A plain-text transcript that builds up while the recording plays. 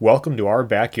Welcome to our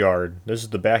backyard. This is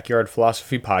the Backyard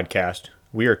Philosophy Podcast.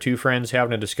 We are two friends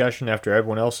having a discussion after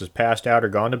everyone else has passed out or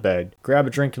gone to bed. Grab a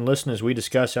drink and listen as we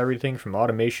discuss everything from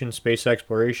automation, space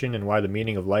exploration, and why the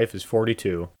meaning of life is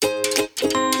 42.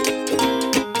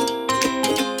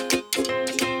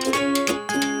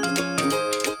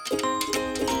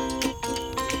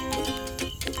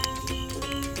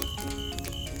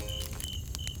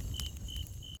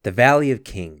 The Valley of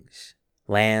Kings,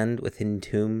 land with hidden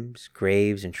tombs,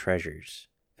 graves, and treasures,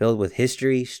 filled with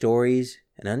history, stories,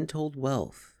 and untold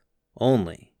wealth.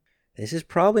 Only, this is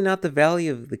probably not the Valley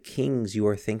of the Kings you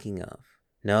are thinking of.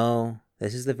 No,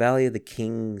 this is the Valley of the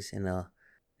Kings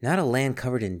not a land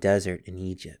covered in desert in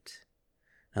Egypt.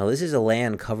 Now, this is a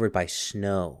land covered by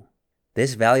snow.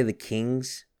 This Valley of the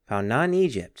Kings found not in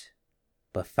Egypt,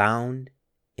 but found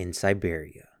in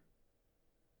Siberia.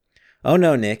 Oh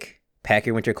no, Nick. Pack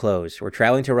your winter clothes. We're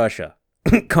traveling to Russia.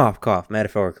 Cough, cough,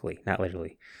 metaphorically, not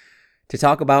literally. To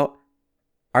talk about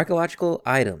archaeological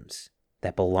items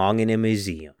that belong in a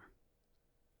museum.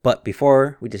 But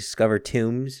before we discover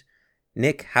tombs,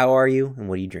 Nick, how are you and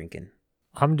what are you drinking?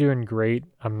 I'm doing great.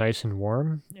 I'm nice and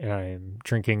warm, and I'm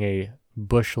drinking a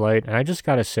Busch Light. And I just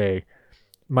gotta say,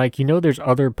 Mike, you know there's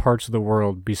other parts of the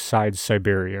world besides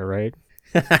Siberia, right?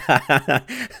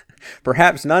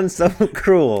 Perhaps none so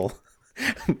cruel.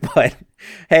 But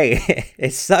hey,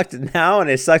 it sucked now and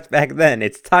it sucked back then.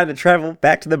 It's time to travel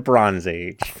back to the Bronze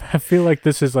Age. I feel like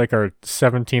this is like our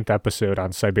 17th episode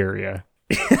on Siberia.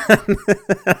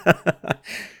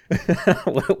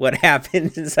 What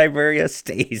happens in Siberia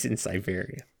stays in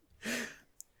Siberia.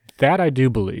 That I do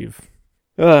believe.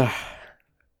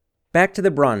 Back to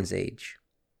the Bronze Age,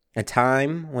 a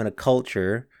time when a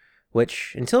culture,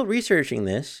 which until researching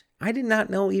this, I did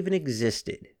not know even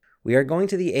existed. We are going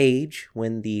to the age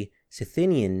when the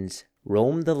Scythians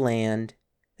roamed the land,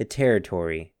 the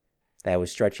territory that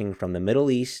was stretching from the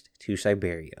Middle East to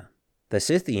Siberia. The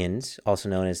Scythians, also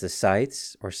known as the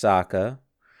Scythes or Saka,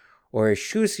 or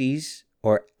Ashusis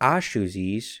or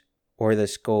Ashuzis, or the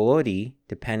Skolodi,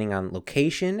 depending on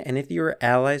location and if you were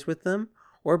allies with them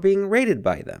or being raided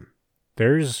by them.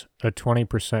 There's a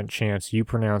 20% chance you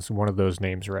pronounce one of those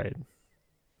names right.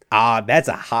 That's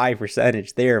a high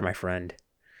percentage there, my friend.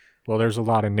 Well, there's a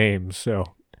lot of names, so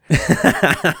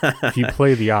if you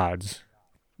play the odds.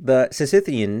 The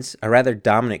Scythians, a rather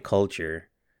dominant culture,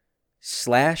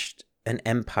 slashed an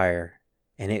empire,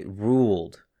 and it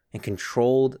ruled and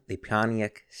controlled the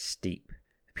Paeonic Steppe.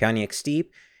 The Paeonic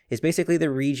Steppe is basically the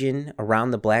region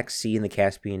around the Black Sea and the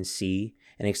Caspian Sea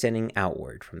and extending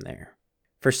outward from there.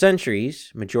 For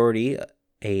centuries, majority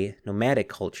a nomadic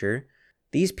culture,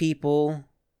 these people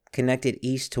connected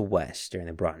east to west during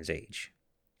the Bronze Age.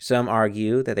 Some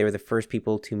argue that they were the first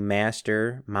people to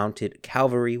master mounted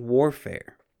cavalry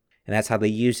warfare, and that's how they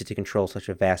used it to control such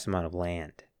a vast amount of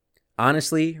land.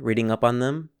 Honestly, reading up on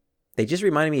them, they just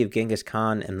reminded me of Genghis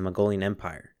Khan and the Mongolian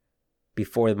Empire,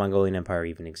 before the Mongolian Empire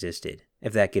even existed,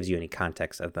 if that gives you any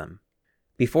context of them.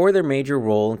 Before their major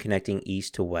role in connecting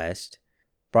east to west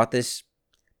brought this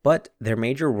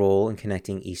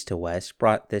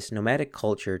nomadic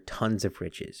culture tons of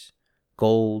riches,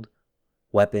 gold,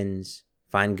 weapons,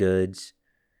 fine goods.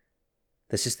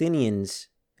 The Scythians,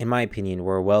 in my opinion,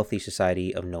 were a wealthy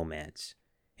society of nomads.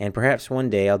 And perhaps one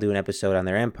day I'll do an episode on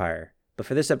their empire. But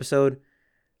for this episode,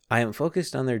 I am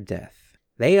focused on their death.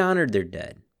 They honored their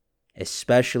dead,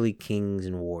 especially kings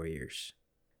and warriors.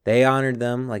 They honored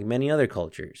them like many other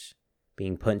cultures,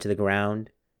 being put into the ground,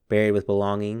 buried with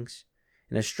belongings,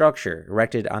 in a structure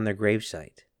erected on their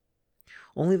gravesite.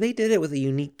 Only they did it with a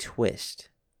unique twist.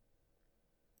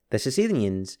 The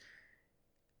Scythians,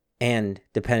 and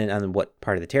dependent on what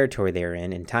part of the territory they are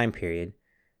in and time period,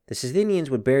 the Scythians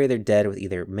would bury their dead with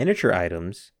either miniature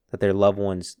items that their loved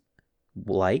ones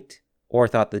liked or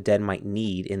thought the dead might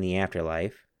need in the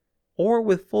afterlife, or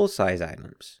with full-size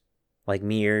items like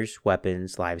mirrors,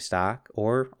 weapons, livestock,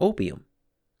 or opium.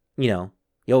 You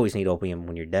always need opium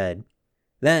when you're dead.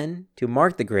 Then, to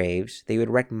mark the graves, they would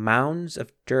erect mounds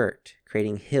of dirt,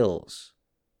 creating hills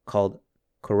called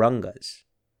kurungas.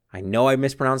 I know I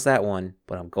mispronounced that one,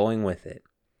 but I'm going with it.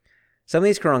 Some of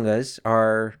these kurungas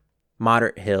are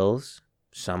moderate hills,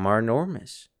 some are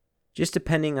enormous, just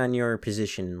depending on your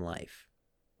position in life.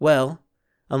 Well,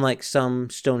 unlike some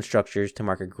stone structures to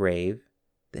mark a grave,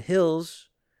 the hills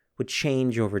would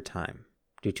change over time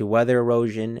due to weather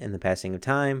erosion and the passing of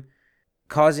time,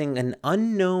 causing an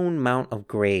unknown amount of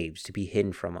graves to be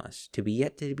hidden from us, to be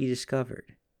yet to be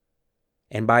discovered.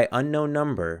 And by unknown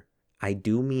number, I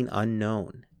do mean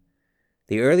unknown.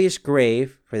 The earliest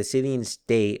grave for the Scythians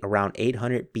date around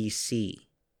 800 BC,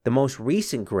 the most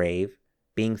recent grave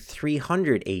being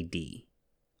 300 AD,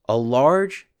 a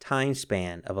large time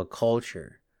span of a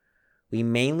culture we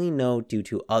mainly know due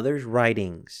to others'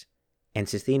 writings and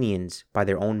Scythians by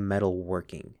their own metal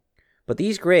working. But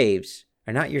these graves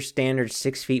are not your standard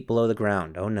 6 feet below the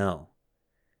ground, oh no.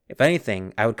 If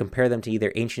anything, I would compare them to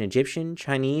either ancient Egyptian,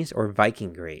 Chinese, or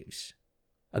Viking graves.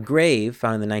 A grave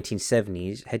found in the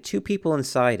 1970s had 2 people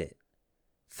inside it,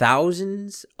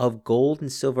 thousands of gold and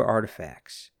silver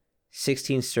artifacts,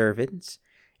 16 servants,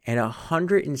 and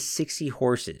 160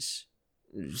 horses.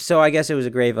 So I guess it was a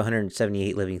grave of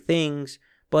 178 living things,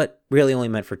 but really only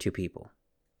meant for 2 people.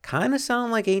 Kinda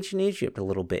sound like ancient Egypt a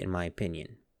little bit in my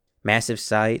opinion. Massive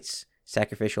sites,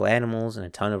 sacrificial animals, and a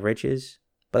ton of riches.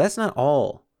 But that's not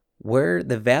all. Where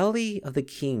the Valley of the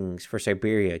Kings for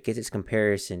Siberia gets its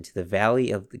comparison to the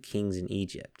Valley of the Kings in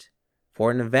Egypt.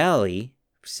 For in the valley,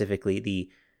 specifically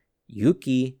the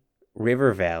Yuki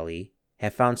River Valley,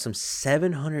 have found some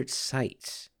 700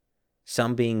 sites,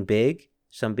 some being big,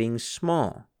 some being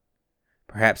small.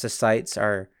 Perhaps the sites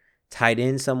are tied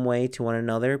in some way to one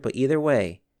another, but either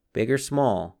way, big or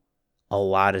small, a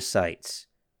lot of sites.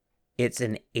 It's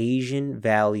an Asian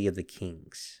Valley of the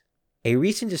Kings. A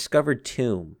recent discovered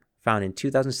tomb found in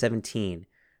 2017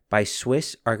 by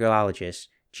Swiss archaeologist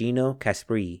Gino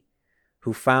Caspri,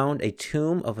 who found a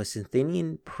tomb of a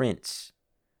Scythian prince.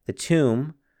 The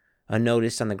tomb,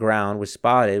 unnoticed on the ground, was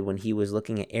spotted when he was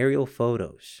looking at aerial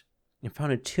photos and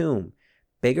found a tomb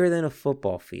bigger than a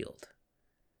football field.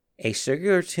 A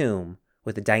circular tomb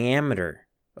with a diameter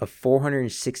of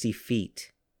 460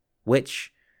 feet,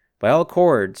 which, by all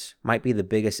accords, might be the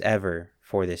biggest ever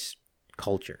for this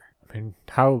culture. I mean,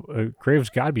 how a grave's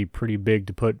got to be pretty big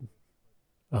to put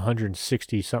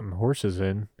 160 something horses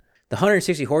in. The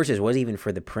 160 horses wasn't even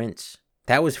for the prince.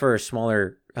 That was for a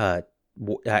smaller, I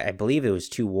believe it was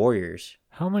 2 warriors.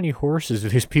 How many horses do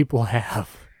these people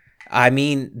have? I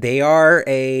mean, they are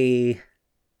a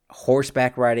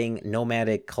horseback riding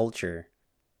nomadic culture.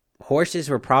 Horses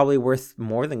were probably worth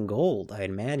more than gold, I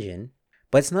imagine.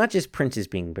 But it's not just princes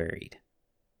being buried.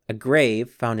 A grave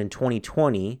found in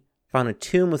 2020 found a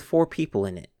tomb with 4 people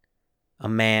in it. A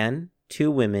man, 2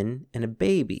 women, and a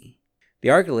baby. The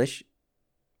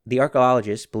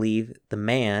archaeologists believe the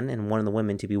man and one of the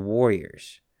women to be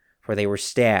warriors, for they were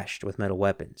stashed with metal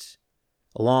weapons,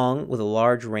 along with a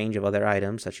large range of other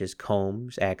items such as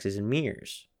combs, axes, and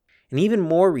mirrors. And even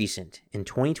more recent, in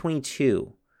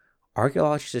 2022,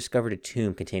 archaeologists discovered a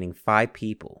tomb containing 5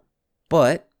 people.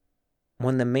 But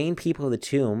one of the main people of the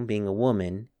tomb, being a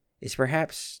woman, is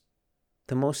perhaps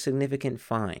the most significant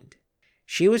find.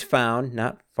 She was found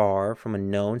not far from a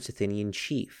known Scythian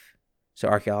chief, so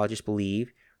archaeologists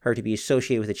believe her to be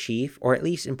associated with a chief, or at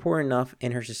least important enough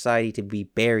in her society to be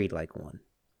buried like one.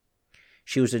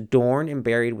 She was adorned and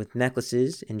buried with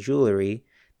necklaces and jewelry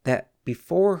that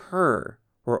before her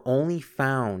were only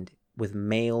found with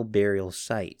male burial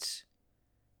sites,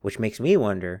 which makes me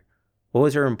wonder, what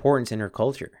was her importance in her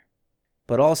culture?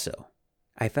 But also,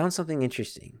 I found something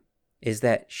interesting, is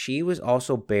that she was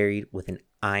also buried with an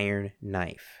iron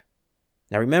knife.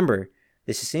 Now remember,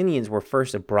 the Sicilians were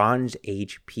first a Bronze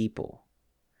Age people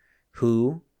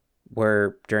who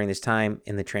were, during this time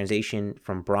in the transition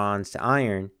from bronze to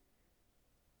iron,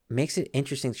 makes it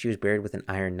interesting she was buried with an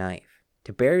iron knife.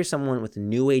 To bury someone with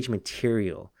New Age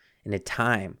material in a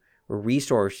time where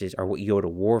resources are what you go to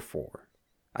war for,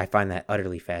 I find that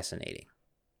utterly fascinating.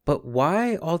 But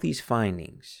why all these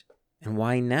findings? And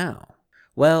why now?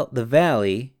 Well, the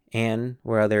valley, and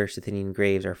where other Scythian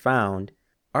graves are found,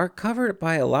 are covered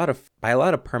by a lot of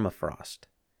permafrost,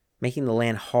 making the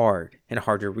land hard and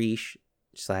hard to reach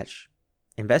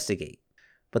 / investigate.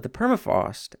 But the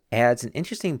permafrost adds an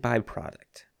interesting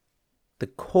byproduct. The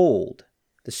cold,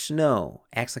 the snow,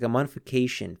 acts like a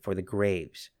mummification for the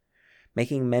graves,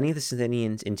 making many of the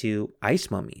Scythians into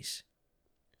ice mummies.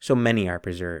 So many are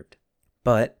preserved.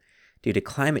 But due to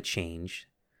climate change,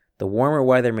 the warmer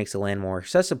weather makes the land more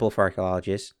accessible for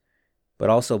archaeologists, but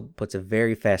also puts a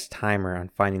very fast timer on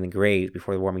finding the graves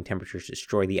before the warming temperatures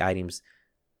destroy the items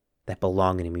that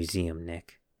belong in a museum,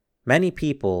 Nick. Many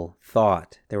people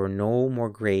thought there were no more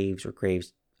graves or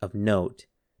graves of note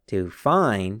to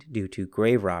find due to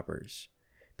grave robbers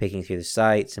picking through the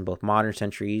sites in both modern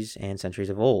centuries and centuries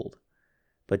of old.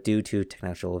 But due to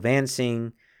technological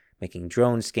advancing, making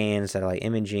drone scans, satellite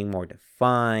imaging more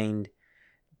defined,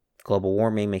 global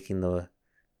warming making the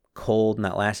cold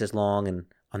not last as long and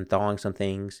unthawing some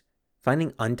things,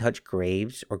 finding untouched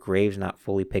graves or graves not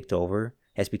fully picked over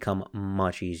has become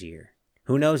much easier.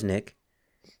 Who knows, Nick?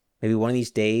 Maybe one of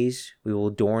these days we will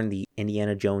adorn the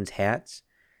Indiana Jones hats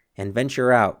and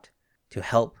venture out to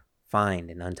help find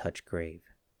an untouched grave.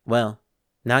 Well,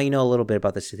 now you know a little bit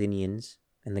about the Scythians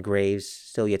and the graves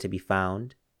still yet to be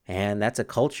found. And that's a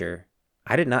culture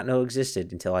I did not know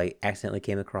existed until I accidentally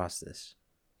came across this.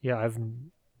 Yeah, I've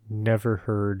never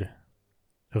heard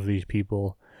of these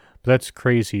people. But that's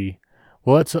crazy.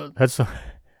 Well, that's a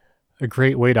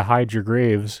great way to hide your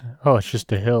graves. Oh, it's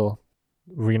just a hill.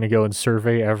 We're gonna go and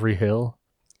survey every hill.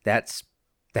 That's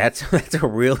that's a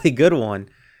really good one.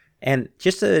 And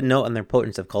just a note on the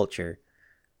importance of culture.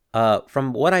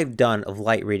 From what I've done of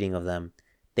light reading of them,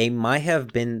 they might have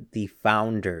been the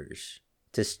founders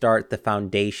to start the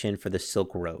foundation for the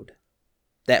Silk Road.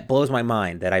 That blows my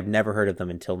mind that I've never heard of them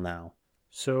until now.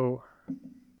 So,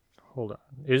 hold on.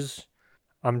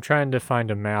 I'm trying to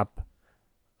find a map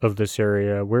of this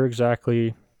area. Where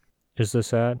exactly is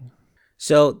this at?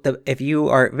 So, if you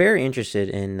are very interested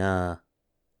in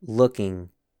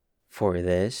looking for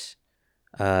this,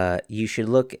 you should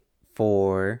look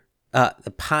for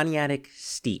the Pontiac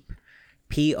Steep.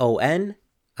 PONITCSTEPPE.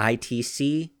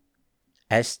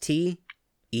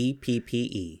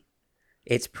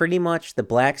 It's pretty much the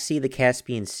Black Sea, the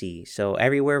Caspian Sea. So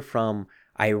everywhere from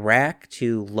Iraq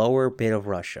to lower bit of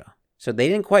Russia. So they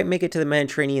didn't quite make it to the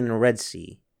Mediterranean and the Red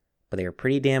Sea, but they were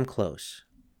pretty damn close.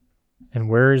 And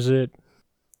where is it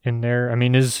in there? I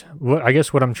mean, I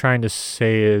guess what I'm trying to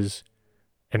say is,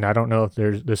 and I don't know if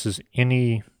if this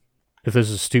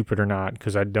is stupid or not,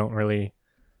 because I don't really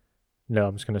know.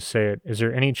 I'm just going to say it. Is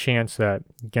there any chance that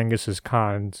Genghis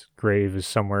Khan's grave is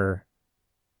somewhere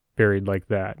buried like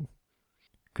that?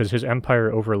 Because his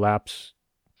empire overlaps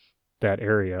that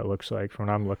area, it looks like, from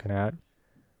what I'm looking at.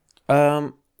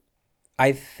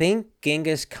 I think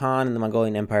Genghis Khan and the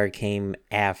Mongolian Empire came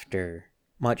after,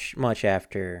 much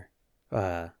after,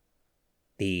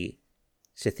 the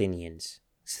Scythians.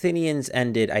 Scythians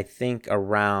ended, I think,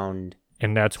 around.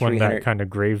 And that's when that kind of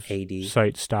grave AD.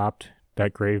 site stopped,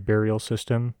 that grave burial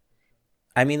system.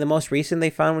 I mean, the most recent they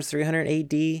found was 300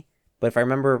 AD, but if I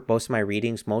remember most of my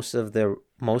readings, most of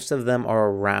them are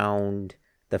around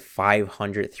the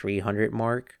 500, 300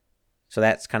 mark. So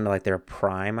that's kind of like their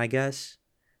prime, I guess,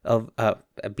 of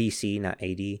BC, not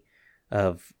AD,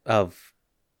 of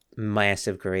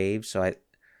massive graves.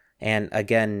 And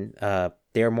again,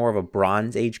 they're more of a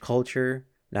Bronze Age culture,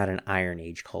 not an Iron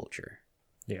Age culture.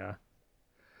 Yeah.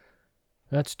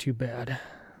 That's too bad.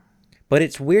 But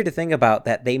it's weird to think about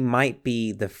that they might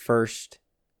be the first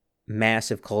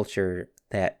massive culture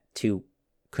to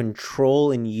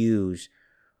control and use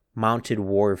mounted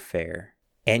warfare.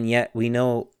 And yet we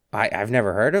know, I've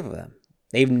never heard of them.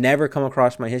 They've never come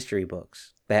across my history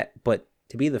books. But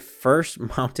to be the first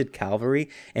mounted cavalry,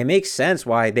 it makes sense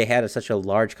why they had such a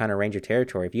large kind of range of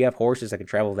territory. If you have horses that can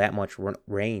travel that much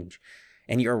range,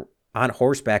 and you're on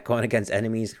horseback going against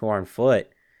enemies who are on foot,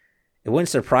 it wouldn't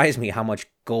surprise me how much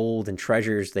gold and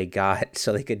treasures they got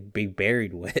so they could be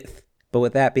buried with. But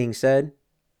with that being said,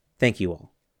 thank you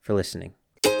all for listening.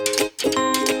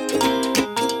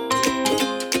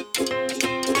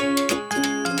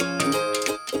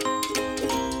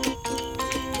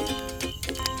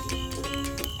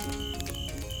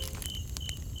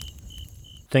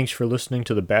 Thanks for listening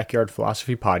to the Backyard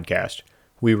Philosophy Podcast.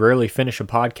 We rarely finish a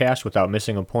podcast without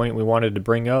missing a point we wanted to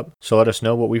bring up, so let us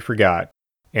know what we forgot.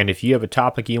 And if you have a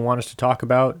topic you want us to talk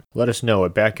about, let us know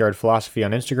at Backyard Philosophy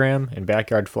on Instagram and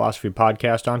Backyard Philosophy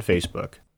Podcast on Facebook.